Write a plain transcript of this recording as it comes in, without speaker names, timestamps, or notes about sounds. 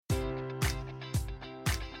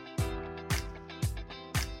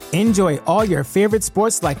Enjoy all your favorite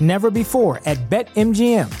sports like never before at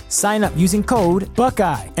BetMGM. Sign up using code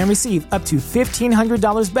Buckeye and receive up to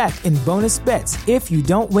 $1,500 back in bonus bets if you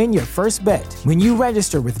don't win your first bet. When you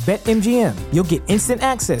register with BetMGM, you'll get instant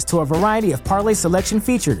access to a variety of parlay selection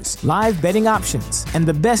features, live betting options, and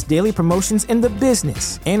the best daily promotions in the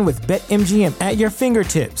business. And with BetMGM at your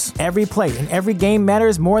fingertips, every play and every game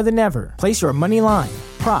matters more than ever. Place your money line,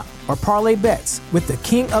 prop, or parlay bets with the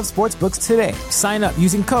king of sportsbooks today. Sign up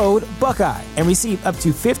using code Buckeye and receive up to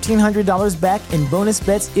 $1,500 back in bonus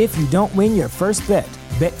bets if you don't win your first bet.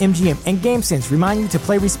 BetMGM and GameSense remind you to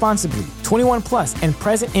play responsibly. 21 plus and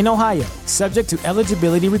present in Ohio, subject to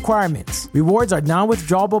eligibility requirements. Rewards are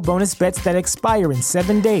non-withdrawable bonus bets that expire in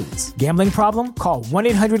 7 days. Gambling problem? Call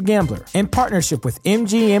 1-800-GAMBLER. In partnership with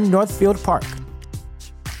MGM Northfield Park.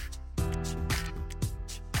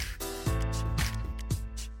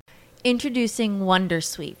 Introducing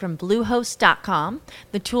Wondersuite from Bluehost.com,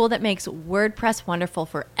 the tool that makes WordPress wonderful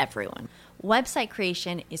for everyone. Website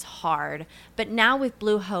creation is hard, but now with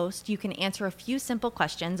Bluehost, you can answer a few simple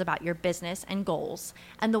questions about your business and goals,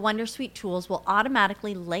 and the Wondersuite tools will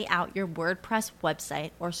automatically lay out your WordPress website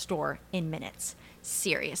or store in minutes.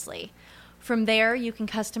 Seriously. From there, you can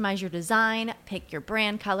customize your design, pick your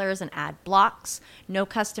brand colors, and add blocks. No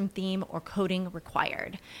custom theme or coding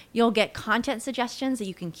required. You'll get content suggestions that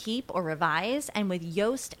you can keep or revise, and with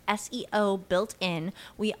Yoast SEO built in,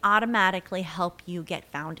 we automatically help you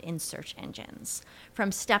get found in search engines.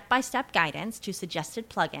 From step-by-step guidance to suggested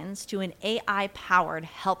plugins to an AI-powered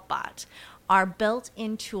help bot, our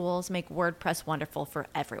built-in tools make WordPress wonderful for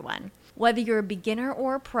everyone. Whether you're a beginner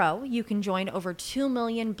or a pro, you can join over 2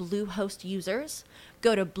 million Bluehost users.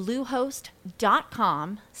 Go to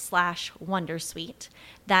bluehost.com/wondersuite.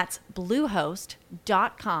 That's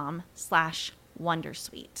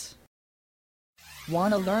bluehost.com/wondersuite.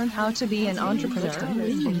 Want to learn how to be an entrepreneur?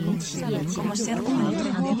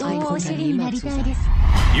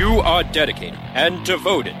 You are dedicated and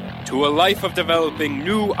devoted to a life of developing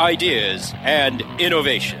new ideas and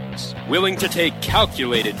innovations, willing to take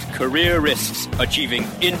calculated career risks, achieving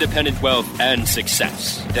independent wealth and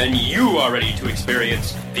success. Then you are ready to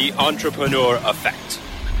experience the Entrepreneur Effect.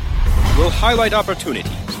 We'll highlight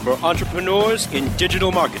opportunities for entrepreneurs in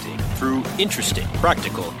digital marketing through interesting,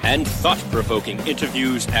 practical, and thought-provoking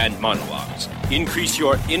interviews and monologues. Increase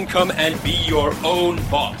your income and be your own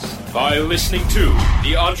boss by listening to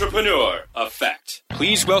The Entrepreneur Effect.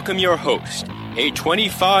 Please welcome your host, a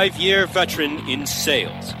 25-year veteran in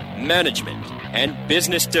sales, management, and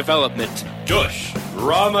business development, Dush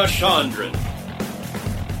Ramachandran.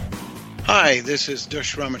 Hi, this is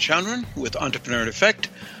Dush Ramachandran with Entrepreneur Effect.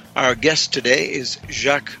 Our guest today is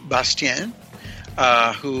Jacques Bastien,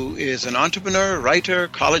 who is an entrepreneur, writer,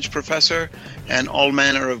 college professor, and all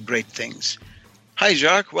manner of great things. Hi,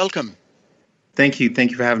 Jacques. Welcome. Thank you.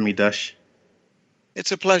 Thank you for having me, Dush.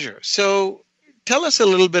 It's a pleasure. So tell us a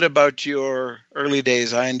little bit about your early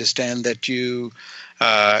days. I understand that you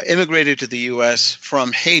immigrated to the U.S.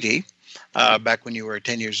 from Haiti back when you were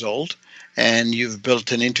 10 years old, and you've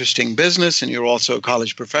built an interesting business, and you're also a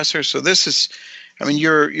college professor. So this is, I mean,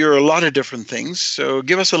 you're a lot of different things. So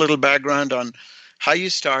give us a little background on how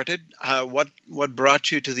you started, what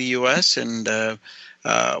brought you to the U.S., and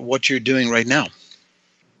what you're doing right now.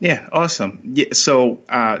 Yeah, awesome. Yeah, so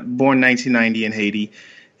born 1990 in Haiti.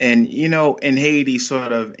 And, you know, in Haiti,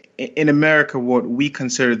 sort of, in America, what we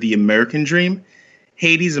consider the American dream,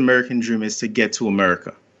 Haiti's American dream is to get to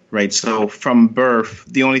America, right? So from birth,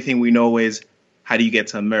 the only thing we know is how do you get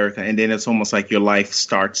to America? And then it's almost like your life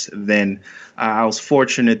starts then. I was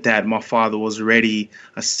fortunate that my father was already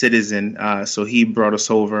a citizen, so he brought us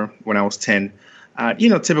over when I was 10.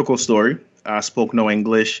 Typical story. Spoke no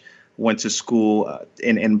English, went to school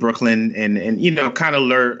in Brooklyn, and you know, kind of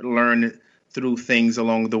learned through things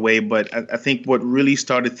along the way. But I think what really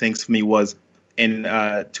started things for me was in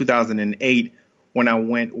 2008 when I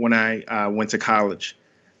went to college.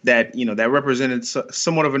 That, you know, that represented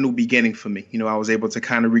somewhat of a new beginning for me. You know, I was able to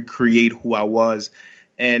kind of recreate who I was.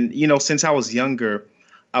 And, you know, since I was younger,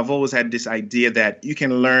 I've always had this idea that you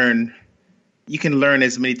can learn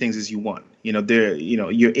as many things as you want. You know,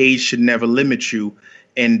 your age should never limit you,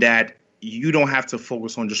 and that you don't have to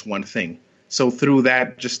focus on just one thing. So through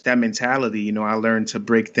that mentality, you know, I learned to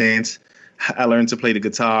break dance. I learned to play the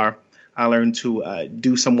guitar. I learned to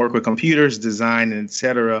do some work with computers, design, and et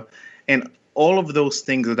cetera. And all of those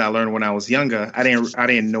things that I learned when I was younger, I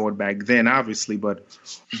didn't know it back then, obviously, but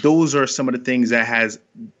those are some of the things that has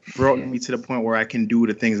brought me to the point where I can do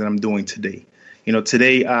the things that I'm doing today. You know,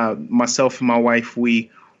 today, myself and my wife,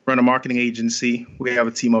 we run a marketing agency. We have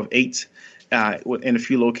a team of 8 in a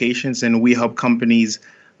few locations, and we help companies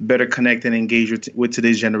better connect and engage with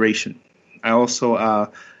today's generation. I also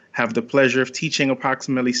have the pleasure of teaching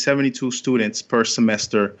approximately 72 students per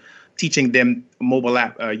semester, teaching them mobile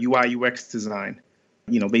app UI UX design.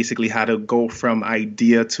 Basically how to go from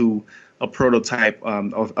idea to a prototype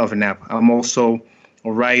of an app. I'm also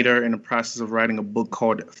a writer in the process of writing a book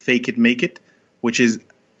called Fake It, Make It, which is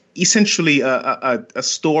essentially a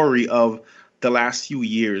story of the last few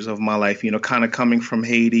years of my life, kind of coming from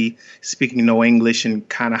Haiti, speaking no English, and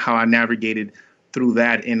kind of how I navigated through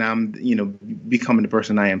that. And I'm, becoming the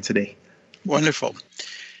person I am today. Wonderful.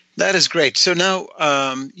 That is great. So now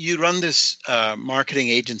you run this marketing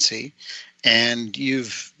agency, and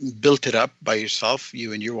you've built it up by yourself,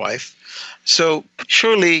 you and your wife. So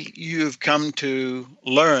surely you've come to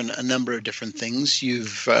learn a number of different things.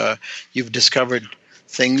 You've discovered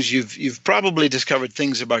things. You've probably discovered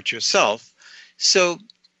things about yourself. So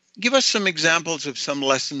give us some examples of some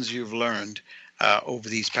lessons you've learned over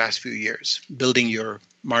these past few years, building your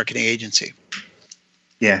marketing agency.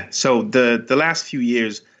 Yeah. So the last few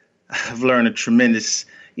years, I've learned a tremendous.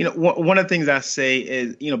 One of the things I say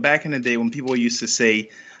is, back in the day when people used to say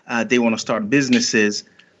they want to start businesses,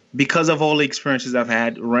 because of all the experiences I've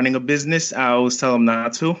had running a business, I always tell them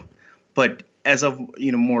not to. But as of,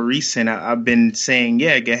 more recent, I've been saying,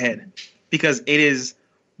 yeah, go ahead, because it is,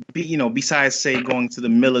 besides, say, going to the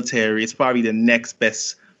military, it's probably the next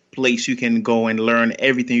best place you can go and learn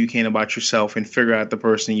everything you can about yourself and figure out the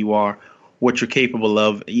person you are, what you're capable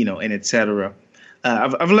of, and et cetera.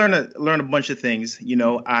 I've learned a bunch of things.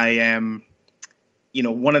 I am,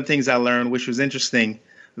 one of the things I learned, which was interesting,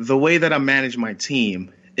 the way that I manage my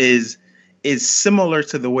team is similar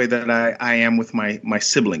to the way that I am with my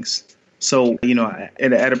siblings. So,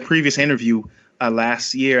 at a previous interview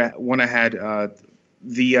last year, when I had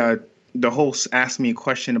the host asked me a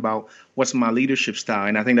question about what's my leadership style,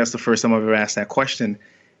 and I think that's the first time I've ever asked that question.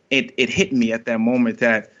 It hit me at that moment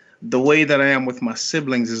that the way that I am with my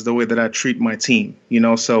siblings is the way that I treat my team,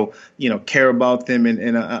 so, care about them.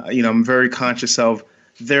 And I'm very conscious of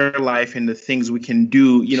their life and the things we can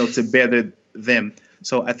do, to better them.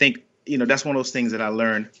 So I think, that's one of those things that I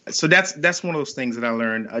learned. So that's one of those things that I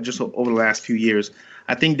learned just over the last few years.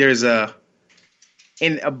 I think there's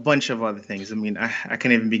and a bunch of other things. I mean, I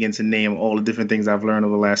can't even begin to name all the different things I've learned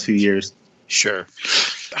over the last few years. Sure.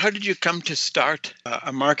 How did you come to start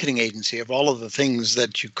a marketing agency? Of all of the things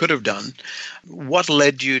that you could have done, what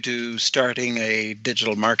led you to starting a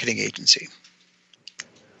digital marketing agency?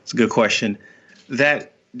 It's a good question.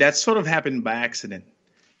 That sort of happened by accident.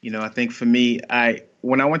 I think for me,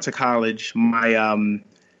 when I went to college, my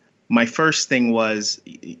first thing was,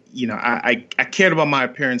 I cared about my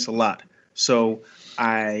appearance a lot. So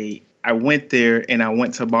I went there and I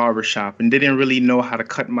went to a barber shop and didn't really know how to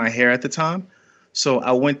cut my hair at the time. So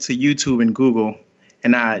I went to YouTube and Google,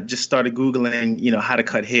 and I just started Googling, how to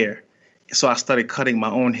cut hair. So I started cutting my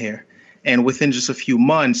own hair. And within just a few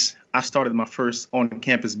months, I started my first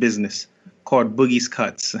on-campus business called Boogie's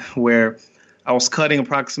Cuts, where I was cutting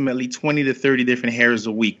approximately 20 to 30 different hairs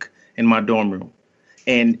a week in my dorm room.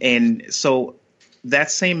 And so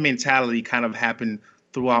that same mentality kind of happened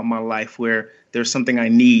throughout my life, where there's something I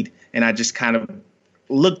need, and I just kind of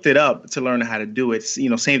looked it up to learn how to do it.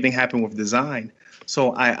 Same thing happened with design.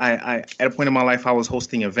 So I at a point in my life, I was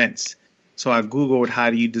hosting events. So I Googled how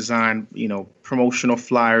do you design, promotional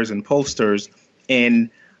flyers and posters. And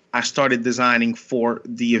I started designing for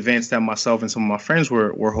the events that myself and some of my friends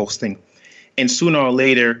were hosting. And sooner or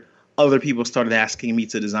later, other people started asking me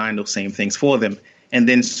to design those same things for them. And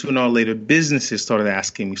then sooner or later, businesses started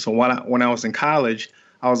asking me. So when I was in college,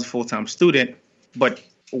 I was a full-time student. But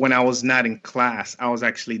when I was not in class, I was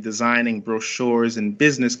actually designing brochures and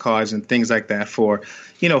business cards and things like that for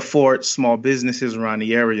small businesses around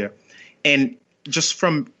the area. And just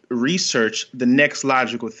from research, the next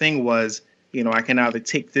logical thing was, I can either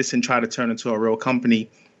take this and try to turn it into a real company,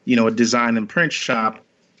 a design and print shop,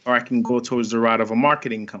 or I can go towards the route of a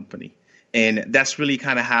marketing company. And that's really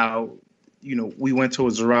kind of how, we went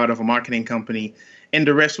towards the route of a marketing company, and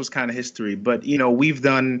the rest was kind of history. But, we've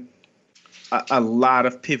done a lot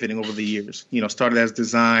of pivoting over the years, started as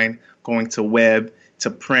design, going to web, to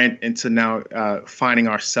print, and to now finding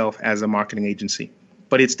ourselves as a marketing agency.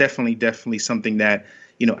 But it's definitely something that,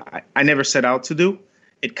 I never set out to do.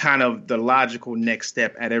 It kind of the logical next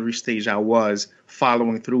step at every stage I was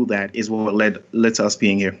following through that is what led to us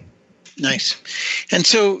being here. Nice. And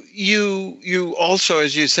so you also,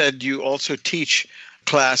 as you said, you also teach a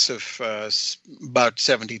class of about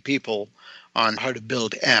 70 people on how to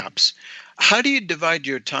build apps. How do you divide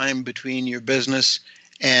your time between your business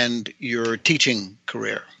and your teaching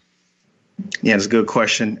career? Yeah, that's a good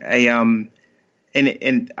question.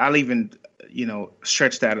 And I'll even,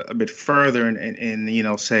 stretch that a bit further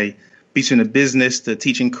and say between the business, the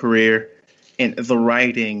teaching career, and the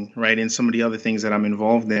writing, right, and some of the other things that I'm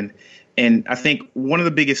involved in. And I think one of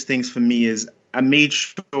the biggest things for me is I made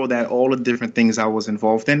sure that all the different things I was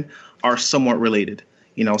involved in are somewhat related.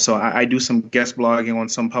 So I do some guest blogging on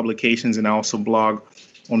some publications, and I also blog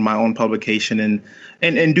on my own publication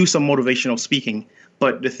and do some motivational speaking.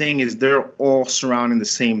 But the thing is, they're all surrounding the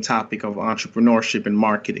same topic of entrepreneurship and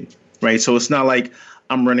marketing, right? So it's not like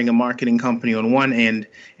I'm running a marketing company on one end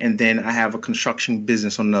and then I have a construction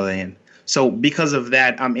business on another end. So because of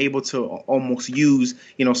that, I'm able to almost use,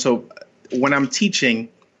 so when I'm teaching,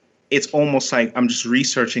 it's almost like I'm just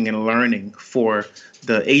researching and learning for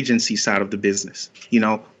the agency side of the business.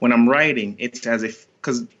 When I'm writing, it's as if,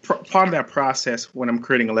 because part of that process when I'm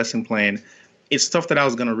creating a lesson plan, it's stuff that I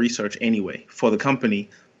was going to research anyway for the company,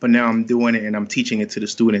 but now I'm doing it and I'm teaching it to the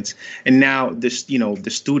students. And now the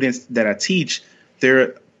students that I teach,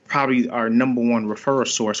 they're probably our number one referral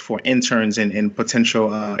source for interns and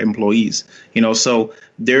potential employees. So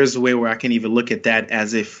there's a way where I can even look at that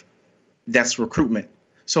as if that's recruitment.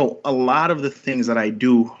 So a lot of the things that I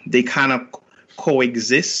do, they kind of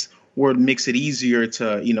coexist, where it makes it easier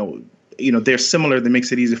to, they're similar, that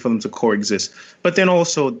makes it easier for them to coexist. But then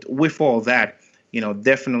also with all that,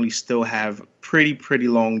 definitely still have pretty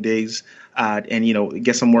long days and,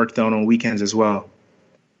 get some work done on weekends as well.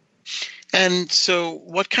 And so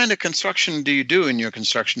what kind of construction do you do in your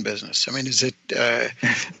construction business? I mean, is it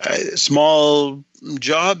small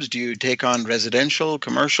jobs? Do you take on residential,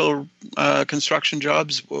 commercial construction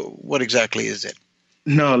jobs? What exactly is it?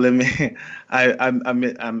 No, I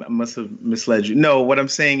must have misled you. No, what I'm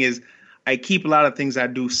saying is I keep a lot of things I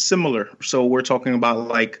do similar. So we're talking about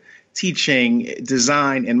like teaching,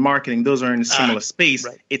 design, and marketing. Those are in a similar space.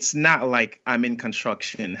 Right. It's not like I'm in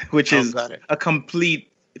construction, which is a complete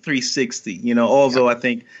 360, although I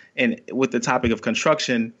think, and with the topic of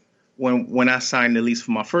construction, when I signed the lease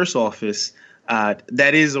for my first office,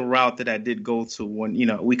 that is a route that I did go to when,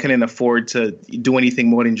 we couldn't afford to do anything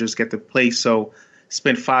more than just get the place. So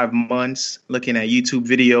spent 5 months looking at YouTube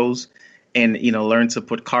videos and, learned to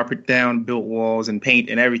put carpet down, build walls and paint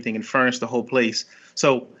and everything and furnish the whole place.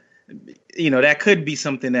 So, that could be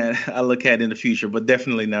something that I look at in the future, but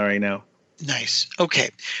definitely not right now. Nice.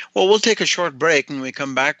 Okay. Well, we'll take a short break, and when we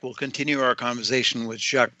come back, we'll continue our conversation with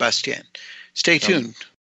Jacques Bastien. Stay tuned.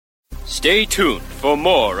 Stay tuned for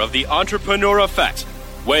more of the Entrepreneur Effect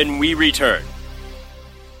when we return.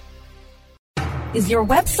 Is your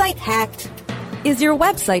website hacked? Is your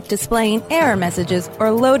website displaying error messages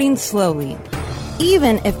or loading slowly?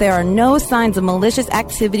 Even if there are no signs of malicious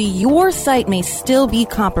activity, your site may still be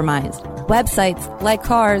compromised. Websites, like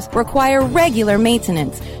cars, require regular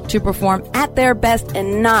maintenance to perform at their best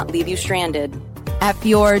and not leave you stranded. At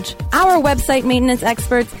Fjorge, our website maintenance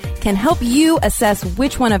experts can help you assess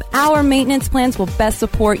which one of our maintenance plans will best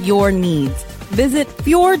support your needs. Visit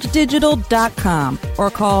fjorgedigital.com or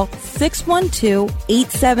call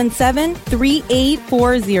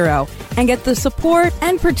 612-877-3840 and get the support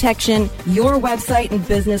and protection your website and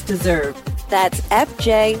business deserve. That's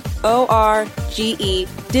FJORGE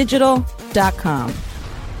digital.com.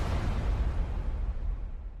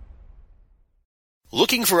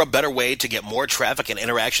 Looking for a better way to get more traffic and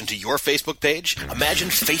interaction to your Facebook page? Imagine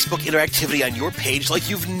Facebook interactivity on your page like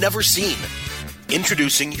you've never seen.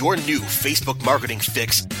 Introducing your new Facebook marketing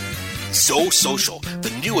fix, ZoSocial, the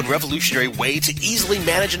new and revolutionary way to easily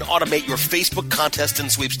manage and automate your Facebook contests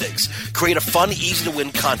and sweepstakes. Create a fun,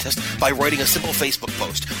 easy-to-win contest by writing a simple Facebook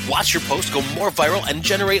post. Watch your post go more viral and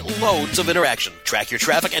generate loads of interaction. Track your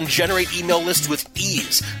traffic and generate email lists with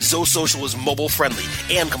ease. ZoSocial is mobile-friendly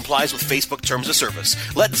and complies with Facebook terms of service.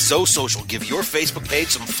 Let ZoSocial give your Facebook page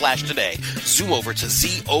some flash today. Zoom over to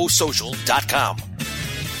ZoSocial.com.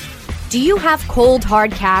 Do you have cold,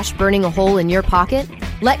 hard cash burning a hole in your pocket?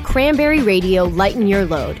 Let Cranberry Radio lighten your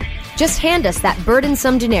load. Just hand us that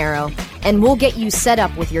burdensome dinero, and we'll get you set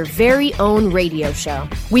up with your very own radio show.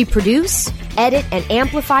 We produce, edit, and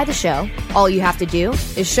amplify the show. All you have to do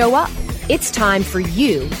is show up. It's time for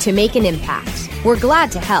you to make an impact. We're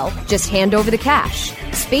glad to help. Just hand over the cash.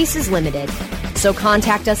 Space is limited, so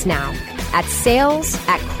contact us now at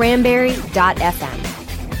sales@cranberry.fm.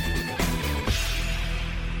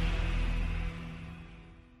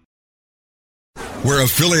 Where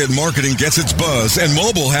affiliate marketing gets its buzz and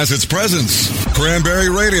mobile has its presence.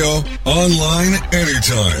 Cranberry Radio, online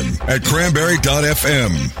anytime at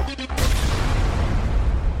cranberry.fm.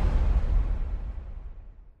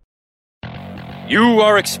 You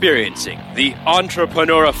are experiencing the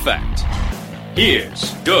Entrepreneur Effect.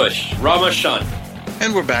 Here's Dush Ramachandran.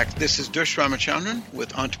 And we're back. This is Dush Ramachandran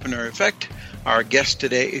with Entrepreneur Effect. Our guest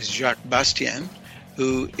today is Jacques Bastien,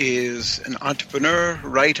 who is an entrepreneur,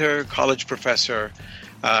 writer, college professor,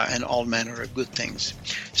 and all manner of good things.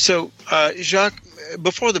 So, Jacques,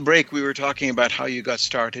 before the break, we were talking about how you got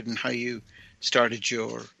started and how you started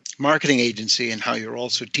your marketing agency and how you're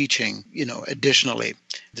also teaching, additionally at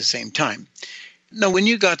the same time. Now, when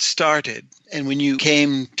you got started and when you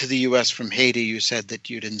came to the U.S. from Haiti, you said that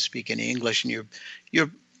you didn't speak any English, and you're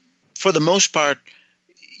for the most part,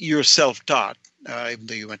 you're self-taught, even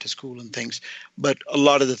though you went to school and things. But a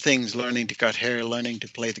lot of the things, learning to cut hair, learning to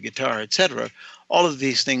play the guitar, etc., all of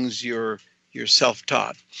these things you're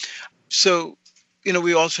self-taught. So,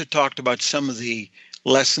 we also talked about some of the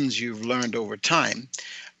lessons you've learned over time.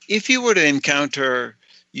 If you were to encounter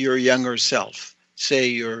your younger self, say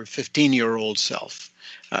your 15-year-old self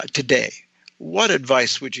today, what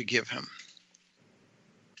advice would you give him?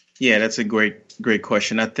 Yeah, that's a great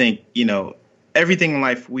question. I think, everything in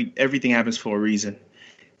life, everything happens for a reason.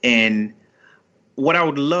 And what I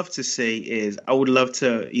would love to say is I would love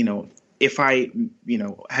to, if I,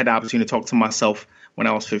 had the opportunity to talk to myself when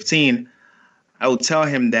I was 15, I would tell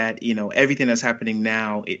him that, everything that's happening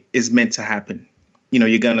now is meant to happen.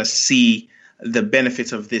 You're going to see the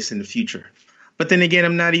benefits of this in the future. But then again,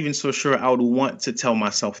 I'm not even so sure I would want to tell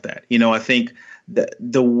myself that. I think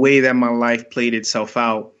the way that my life played itself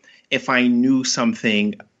out, if I knew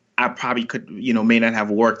something, I probably could, may not have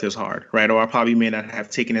worked as hard, right? Or I probably may not have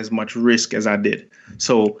taken as much risk as I did.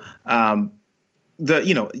 So,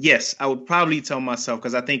 yes, I would probably tell myself,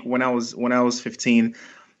 because I think when I was 15,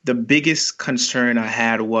 the biggest concern I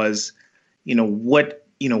had was, what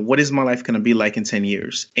is my life going to be like in 10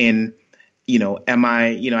 years? And,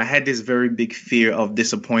 I had this very big fear of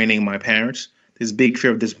disappointing my parents, this big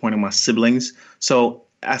fear of disappointing my siblings. So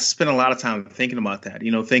I spent a lot of time thinking about that,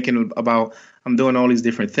 thinking about I'm doing all these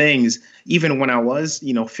different things. Even when I was,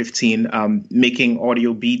 15, making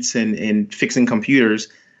audio beats and fixing computers,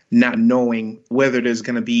 not knowing whether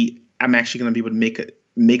I'm actually going to be able to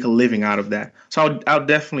make a living out of that. So I'll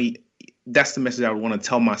definitely, that's the message I would want to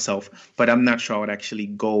tell myself, but I'm not sure I would actually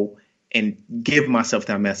go and give myself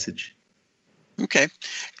that message. Okay.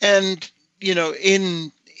 And,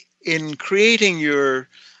 in creating your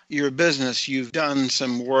business, you've done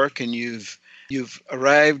some work and you've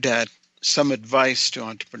arrived at some advice to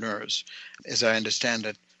entrepreneurs. As I understand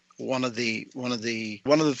it, one of the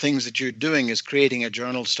things that you're doing is creating a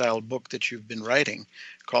journal style book that you've been writing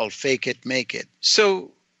called Fake It, Make It. So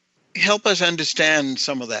help us understand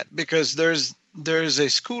some of that, because there's a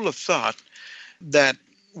school of thought that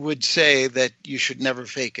would say that you should never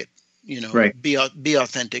fake it. Right. Be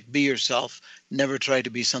authentic, be yourself, never try to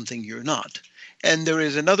be something you're not. And there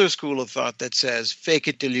is another school of thought that says fake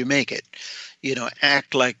it till you make it.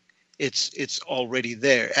 Act like it's already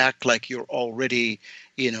there. Act like you're already,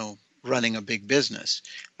 running a big business,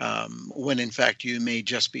 when in fact you may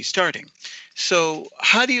just be starting. So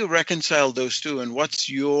how do you reconcile those two? And what's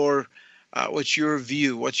your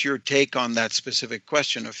view? What's your take on that specific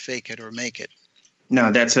question of fake it or make it?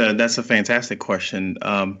 No, that's a fantastic question.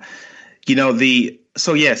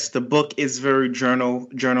 So yes, the book is very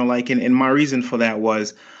journal-like, and my reason for that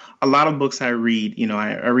was a lot of books I read,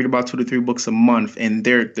 I read about 2 to 3 books a month, and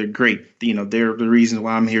they're great. They're the reason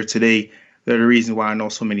why I'm here today. They're the reason why I know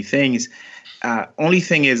so many things. Only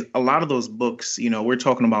thing is, a lot of those books, we're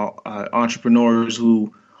talking about entrepreneurs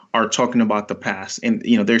who are talking about the past, and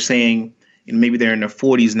they're saying, maybe they're in their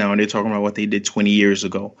 40s now, and they're talking about what they did 20 years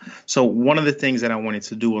ago. So one of the things that I wanted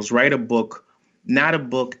to do was write a book, not a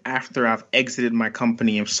book after I've exited my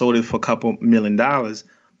company and sold it for a couple $1 million,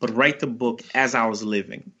 but write the book as I was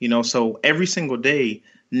living. So every single day,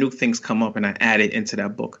 new things come up, and I add it into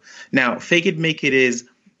that book. Now, Fake It, Make It is,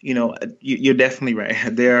 you're definitely right.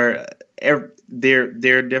 There are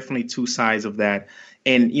definitely two sides of that.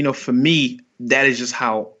 And, for me, that's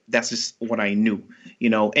just what I knew,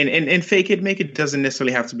 and fake it, make it doesn't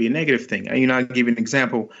necessarily have to be a negative thing. I'll give you an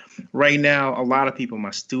example. Right now, a lot of people, my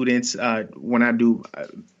students, when I do,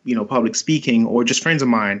 public speaking, or just friends of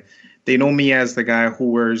mine, they know me as the guy who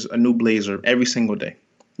wears a new blazer every single day.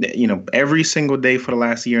 Every single day for the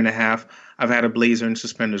last year and a half, I've had a blazer and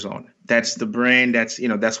suspenders on. That's the brand.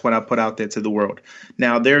 That's what I put out there to the world.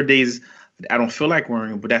 Now, there are days I don't feel like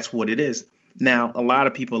wearing it, but that's what it is. Now, a lot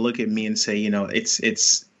of people look at me and say,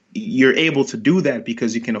 it's you're able to do that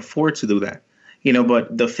because you can afford to do that,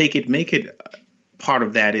 but the fake it, make it part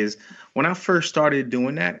of that is when I first started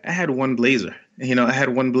doing that, I had one blazer, I had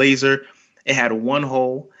one blazer. It had one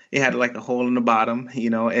hole. It had like a hole in the bottom,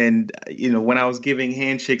 and, when I was giving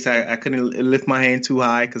handshakes, I couldn't lift my hand too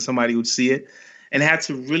high because somebody would see it, and I had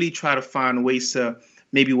to really try to find ways to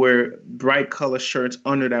maybe wear bright color shirts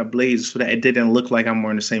under that blazer so that it didn't look like I'm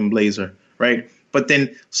wearing the same blazer, right? But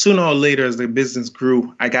then sooner or later, as the business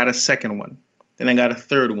grew, I got a second one. Then I got a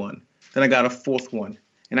third one. Then I got a fourth one.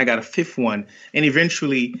 And I got a fifth one. And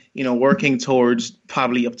eventually, working towards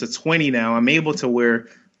probably up to 20 now, I'm able to wear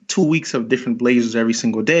 2 weeks of different blazers every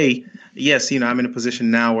single day. Yes, I'm in a position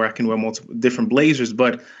now where I can wear multiple different blazers,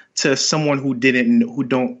 but to someone who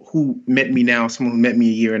met me now, someone who met me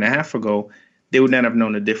a year and a half ago, they would not have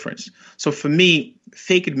known the difference. So for me,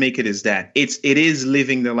 fake it, make it is that. It is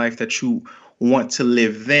living the life that you want to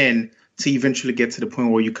live then to eventually get to the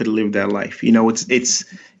point where you could live that life.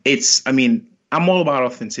 I'm all about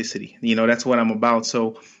authenticity. That's what I'm about.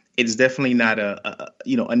 So it's definitely not a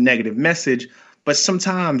negative message. But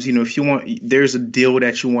sometimes, if you want, there's a deal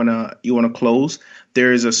that you want to close.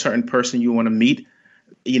 There is a certain person you want to meet.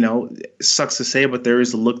 It sucks to say, but there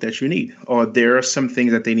is a look that you need, or there are some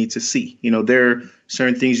things that they need to see. There are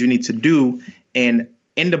certain things you need to do. And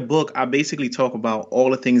in the book, I basically talk about all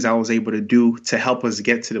the things I was able to do to help us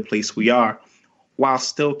get to the place we are, while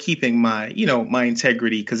still keeping my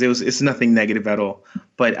integrity, because it's nothing negative at all.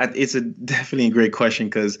 But it's definitely a great question,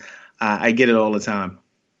 because I get it all the time.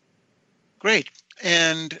 Great.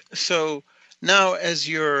 And so now, as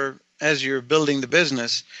you're building the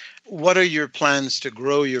business, what are your plans to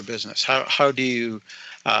grow your business? How do you?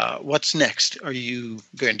 What's next? Are you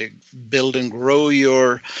going to build and grow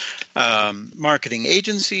your marketing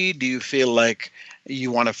agency? Do you feel like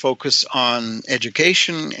you want to focus on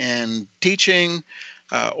education and teaching,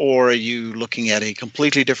 or are you looking at a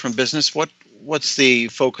completely different business? What's the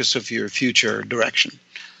focus of your future direction?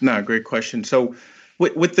 No, great question. So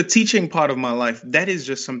with the teaching part of my life, that is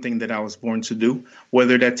just something that I was born to do,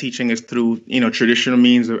 whether that teaching is through, traditional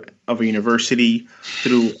means of a university,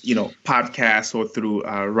 through, podcasts, or through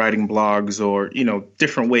writing blogs, or,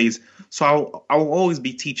 different ways. So I'll always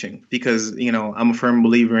be teaching, because, I'm a firm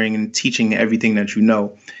believer in teaching everything that you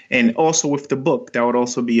know. And also with the book, that would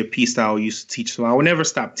also be a piece that I'll use to teach. So I will never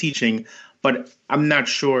stop teaching, but I'm not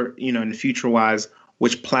sure, in the future wise,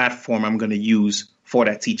 which platform I'm going to use for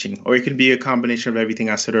that teaching, or it could be a combination of everything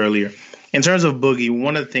I said earlier. In terms of Boogie,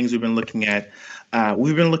 one of the things we've been looking at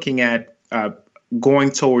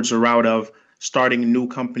going towards a route of starting new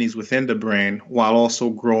companies within the brand while also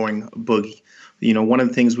growing Boogie. One of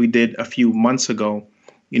the things we did a few months ago,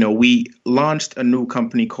 we launched a new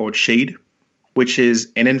company called Shade, which is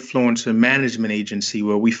an influencer management agency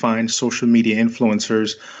where we find social media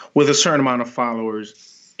influencers with a certain amount of followers.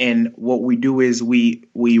 And what we do is we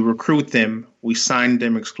recruit them, we sign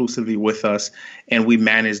them exclusively with us, and we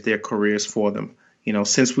manage their careers for them.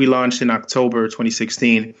 Since we launched in October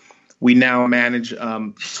 2016, we now manage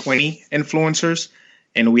 20 influencers,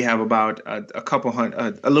 and we have about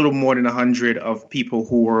a little more than 100 of people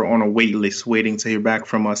who are on a wait list waiting to hear back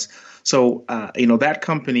from us. So, that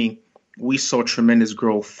company, we saw tremendous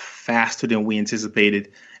growth faster than we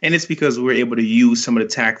anticipated. And it's because we're able to use some of the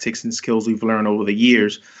tactics and skills we've learned over the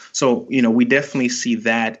years. So, we definitely see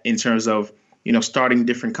that in terms of, starting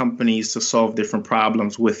different companies to solve different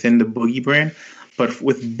problems within the Boogie brand. But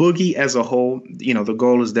with Boogie as a whole, the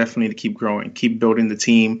goal is definitely to keep growing, keep building the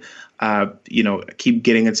team, keep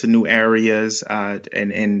getting into new areas.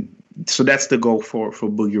 And so that's the goal for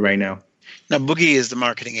Boogie right now. Now, Boogie is the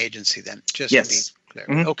marketing agency then? Yes. To be clear.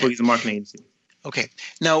 Mm-hmm. Okay. Boogie's the marketing agency. Okay.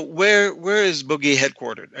 Now, where is Boogie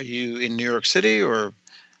headquartered? Are you in New York City, or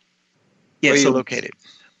where are you located?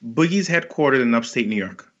 Boogie's headquartered in upstate New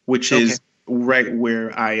York, which is right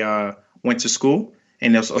where I went to school,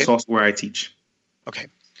 and that's also where I teach. Okay.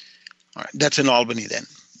 All right. That's in Albany then?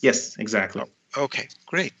 Yes, exactly. Oh, okay,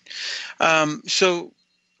 great. So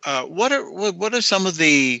what are some of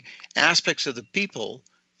the aspects of the people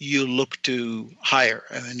you look to hire?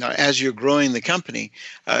 I mean, as you're growing the company,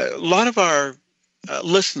 a lot of our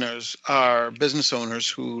listeners are business owners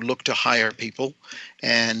who look to hire people,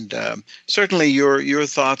 and certainly your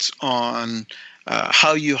thoughts on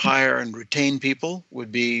how you hire and retain people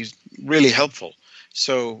would be really helpful.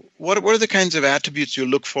 So what are the kinds of attributes you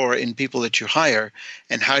look for in people that you hire,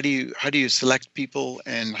 and how do you select people,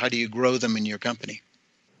 and how do you grow them in your company?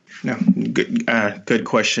 No, good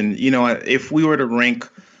question. If we were to rank,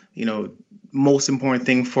 most important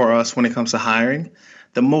thing for us when it comes to hiring,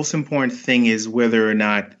 the most important thing is whether or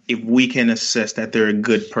not if we can assess that they're a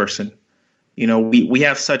good person. We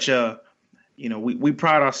have such a, we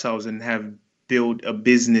pride ourselves and have built a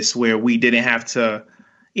business where we didn't have to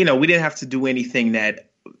do anything that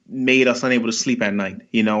made us unable to sleep at night,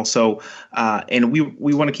 So, and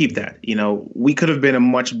we want to keep that, we could have been a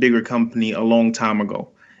much bigger company a long time ago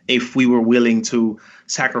if we were willing to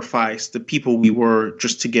sacrifice the people we were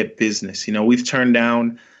just to get business. We've turned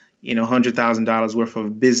down, $100,000 worth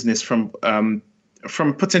of business from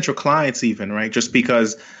potential clients even, right? Just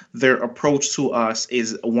because their approach to us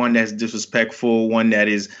is one that's disrespectful, one that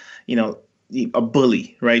is, a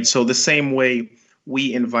bully, right? So the same way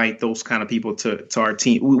we invite those kind of people to our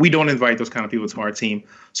team, we don't invite those kind of people to our team.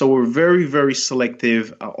 So we're very, very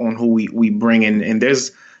selective on who we bring in. And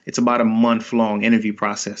it's about a month-long interview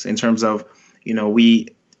process in terms of, we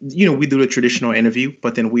do the traditional interview,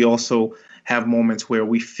 but then we also have moments where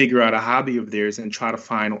we figure out a hobby of theirs and try to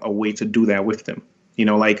find a way to do that with them.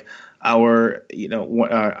 Like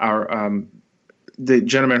the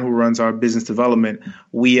gentleman who runs our business development,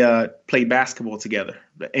 we played basketball together,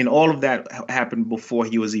 and all of that happened before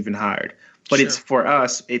he was even hired. But It's for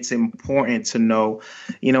us, it's important to know,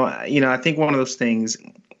 I think one of those things,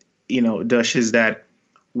 Dush, is that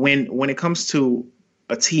when it comes to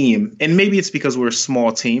a team, and maybe it's because we're a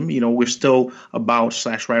small team, we're still about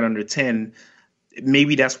 / right under 10.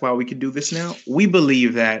 Maybe that's why we can do this now. We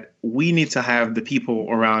believe that we need to have the people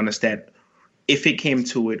around us that, if it came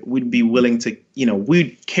to it, we'd be willing to,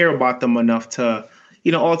 we'd care about them enough to,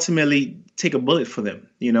 ultimately take a bullet for them.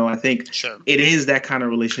 I think it is that kind of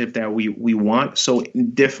relationship that we want. So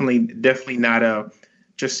definitely not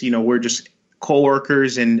we're just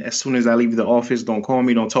coworkers, and as soon as I leave the office, don't call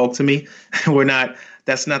me, don't talk to me.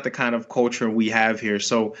 That's not the kind of culture we have here.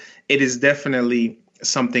 So it is definitely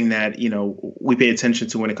something that, we pay attention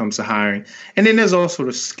to when it comes to hiring. And then there's also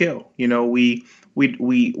the skill. We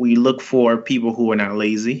look for people who are not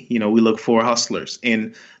lazy. We look for hustlers.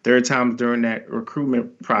 And there are times during that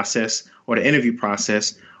recruitment process or the interview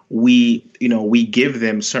process, we give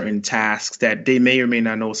them certain tasks that they may or may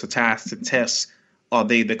not know it's a task to test. Are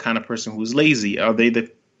they the kind of person who's lazy? Are they the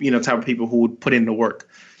type of people who would put in the work?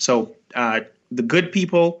 So the good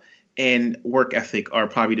people and work ethic are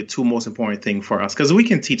probably the two most important things for us, because we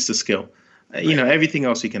can teach the skill. Everything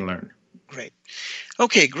else you can learn. Great.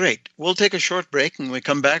 Okay, great. We'll take a short break, and when we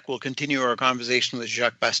come back, we'll continue our conversation with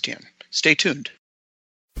Jacques Bastien. Stay tuned.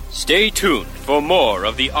 Stay tuned for more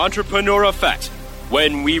of The Entrepreneur Effect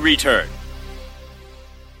when we return.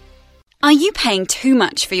 Are you paying too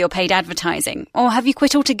much for your paid advertising, or have you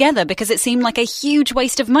quit altogether because it seemed like a huge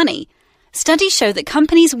waste of money? Studies show that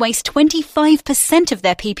companies waste 25% of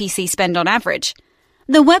their PPC spend on average.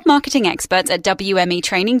 The web marketing experts at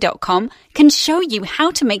WMEtraining.com can show you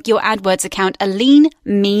how to make your AdWords account a lean,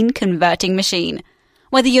 mean converting machine.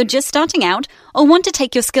 Whether you're just starting out or want to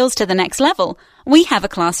take your skills to the next level, we have a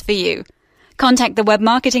class for you. Contact the web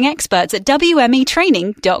marketing experts at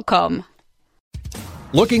WMEtraining.com.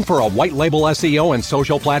 Looking for a white label SEO and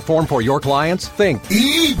social platform for your clients? Think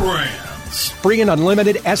eBrand. Free and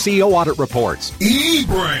unlimited SEO audit reports.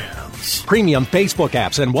 eBrands. Premium Facebook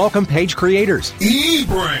apps and welcome page creators.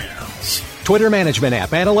 eBrands. Twitter management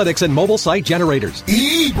app, analytics, and mobile site generators.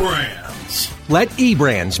 eBrands. Let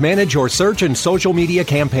eBrands manage your search and social media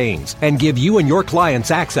campaigns and give you and your clients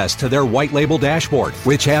access to their white label dashboard,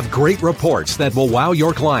 which have great reports that will wow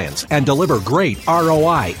your clients and deliver great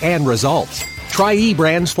ROI and results. Try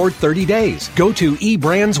eBrands for 30 days. Go to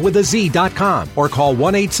eBrandsWithAZ.com or call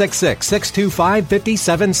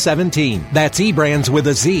 1-866-625-5717. That's eBrands with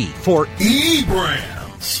a Z for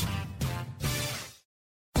eBrands.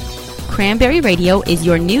 Cranberry Radio is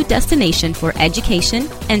your new destination for education,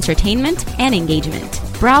 entertainment, and engagement.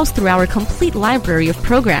 Browse through our complete library of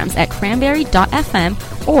programs at cranberry.fm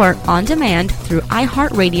or on demand through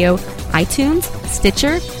iHeartRadio, iTunes,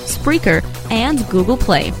 Stitcher, Spreaker, and Google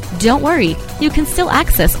Play. Don't worry, you can still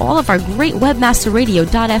access all of our great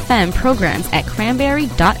webmasterradio.fm programs at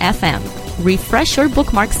cranberry.fm. Refresh your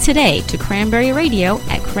bookmarks today to Cranberry Radio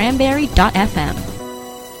at cranberry.fm.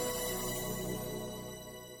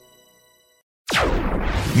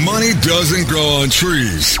 Money doesn't grow on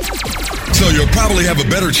trees, so you'll probably have a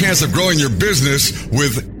better chance of growing your business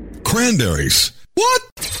with cranberries. What?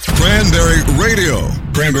 Cranberry Radio,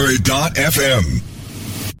 cranberry.fm.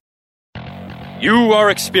 You are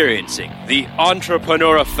experiencing the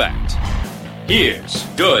Entrepreneur Effect. Here's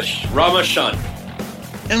Dush Ramachandran.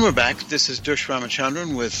 And we're back. This is Dush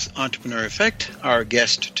Ramachandran with Entrepreneur Effect. Our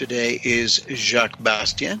guest today is Jacques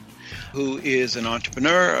Bastien, who is an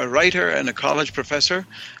entrepreneur, a writer, and a college professor.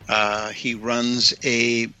 He runs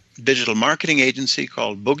a digital marketing agency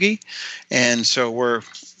called Boogie. And so we're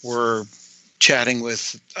chatting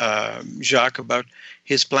with Jacques about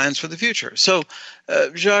his plans for the future. So,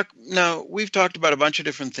 Jacques, now we've talked about a bunch of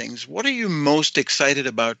different things. What are you most excited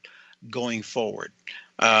about going forward?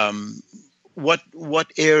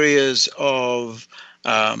 What areas of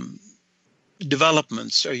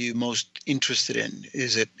developments are you most interested in?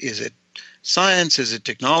 Is it science? Is it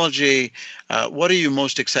technology? What are you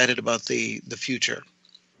most excited about the future?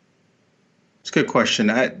 It's a good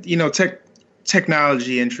question.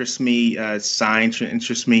 Technology interests me. Science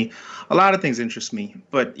interests me. A lot of things interest me.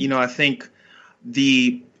 But, I think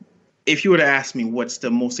if you were to ask me what's the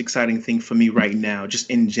most exciting thing for me right now, just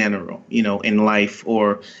in general, in life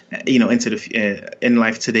or, in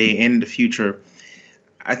life today and in the future,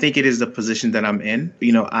 I think it is the position that I'm in.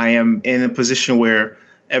 I am in a position where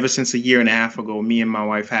ever since a year and a half ago, me and my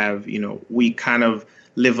wife have, we kind of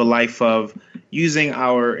live a life of using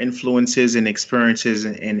our influences and experiences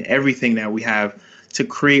and everything that we have to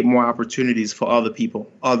create more opportunities for other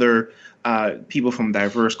people from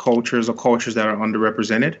diverse cultures or cultures that are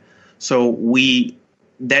underrepresented. So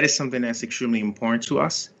that is something that's extremely important to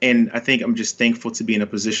us. And I think I'm just thankful to be in a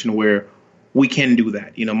position where we can do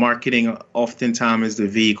that. Marketing oftentimes is the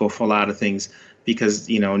vehicle for a lot of things because,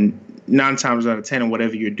 9 times out of 10 in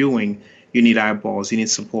whatever you're doing, you need eyeballs, you need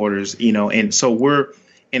supporters, and so we're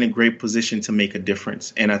in a great position to make a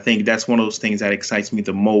difference. And I think that's one of those things that excites me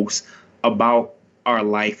the most about our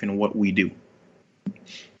life and what we do.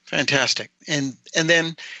 Fantastic. And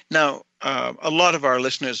then now a lot of our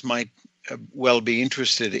listeners might well be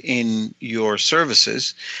interested in your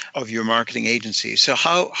services of your marketing agency. So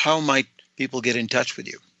how might people get in touch with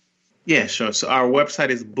you? Yeah, sure. So our website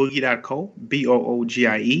is boogie.co,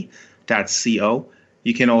 BOOGIE.co.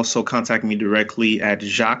 You can also contact me directly at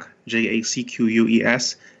Jacques,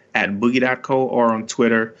 JACQUES, at boogie.co or on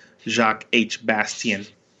Twitter, Jacques H. Bastien.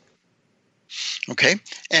 Okay.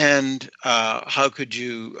 And how could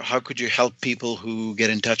you help people who get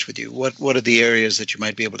in touch with you? What are the areas that you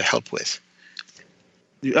might be able to help with?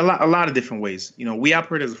 A lot of different ways. We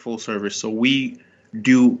operate as a full service, so we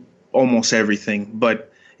do almost everything.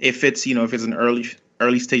 But if it's an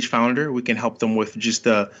early stage founder, we can help them with just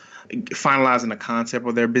finalizing the concept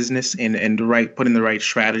of their business and putting the right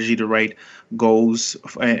strategy, the right goals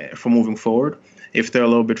for moving forward. If they're a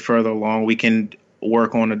little bit further along, we can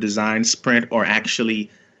work on a design sprint or actually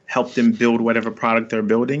help them build whatever product they're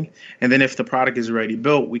building. And then if the product is already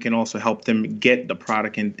built, we can also help them get the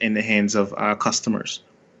product in the hands of our customers.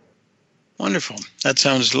 Wonderful. That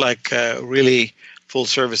sounds like a really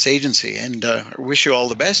full-service agency, and I wish you all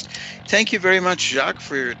the best. Thank you very much, Jacques,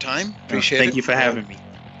 for your time. Appreciate it. Thank you for having me.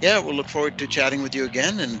 Yeah, we'll look forward to chatting with you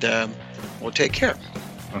again, and we'll take care.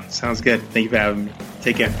 Sounds good. Thank you for having me.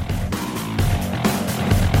 Take care.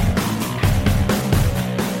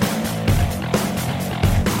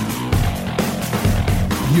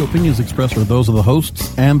 The opinions expressed are those of the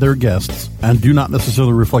hosts and their guests and do not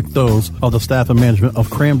necessarily reflect those of the staff and management of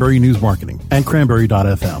Cranberry News Marketing and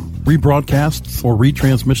Cranberry.fm. Rebroadcasts or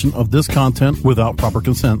retransmission of this content without proper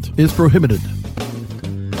consent is prohibited.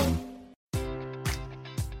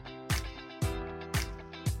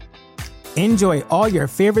 Enjoy all your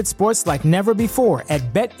favorite sports like never before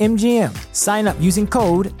at BetMGM. Sign up using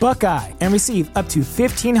code Buckeye and receive up to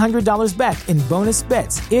 $1,500 back in bonus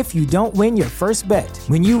bets if you don't win your first bet.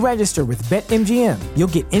 When you register with BetMGM, you'll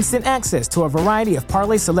get instant access to a variety of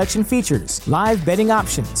parlay selection features, live betting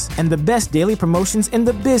options, and the best daily promotions in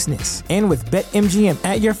the business. And with BetMGM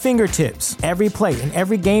at your fingertips, every play and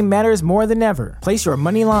every game matters more than ever. Place your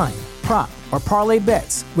money line, prop, or parlay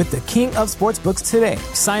bets with the king of sportsbooks today.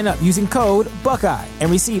 Sign up using code Buckeye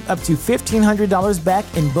and receive up to $1,500 back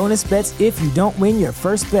in bonus bets if you don't win your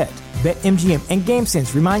first bet. BetMGM and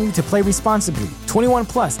GameSense remind you to play responsibly. 21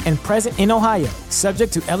 plus and present in Ohio,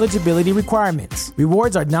 subject to eligibility requirements.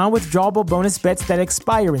 Rewards are non-withdrawable bonus bets that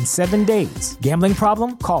expire in 7 days. Gambling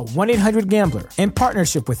problem? Call 1-800-GAMBLER in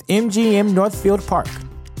partnership with MGM Northfield Park.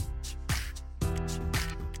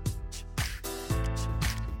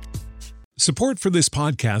 Support for this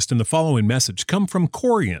podcast and the following message come from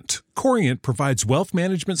Corient. Corient provides wealth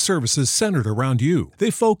management services centered around you. They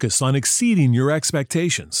focus on exceeding your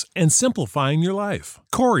expectations and simplifying your life.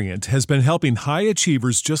 Corient has been helping high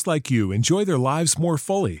achievers just like you enjoy their lives more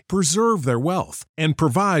fully, preserve their wealth, and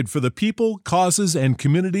provide for the people, causes, and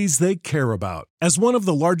communities they care about. As one of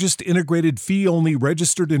the largest integrated fee-only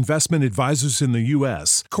registered investment advisors in the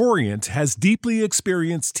U.S., Corient has deeply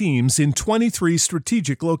experienced teams in 23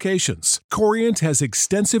 strategic locations. Corient has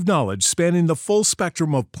extensive knowledge spanning the full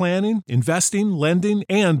spectrum of planning, investing, lending,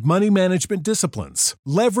 and money management disciplines.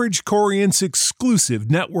 Leverage Corient's exclusive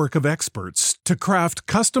network of experts to craft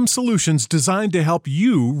custom solutions designed to help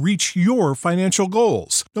you reach your financial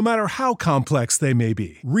goals, no matter how complex they may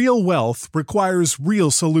be. Real wealth requires real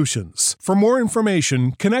solutions. For more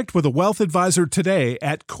information, connect with a wealth advisor today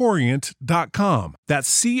at Corient.com.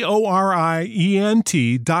 That's Corient.com.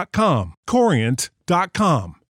 Corient.com.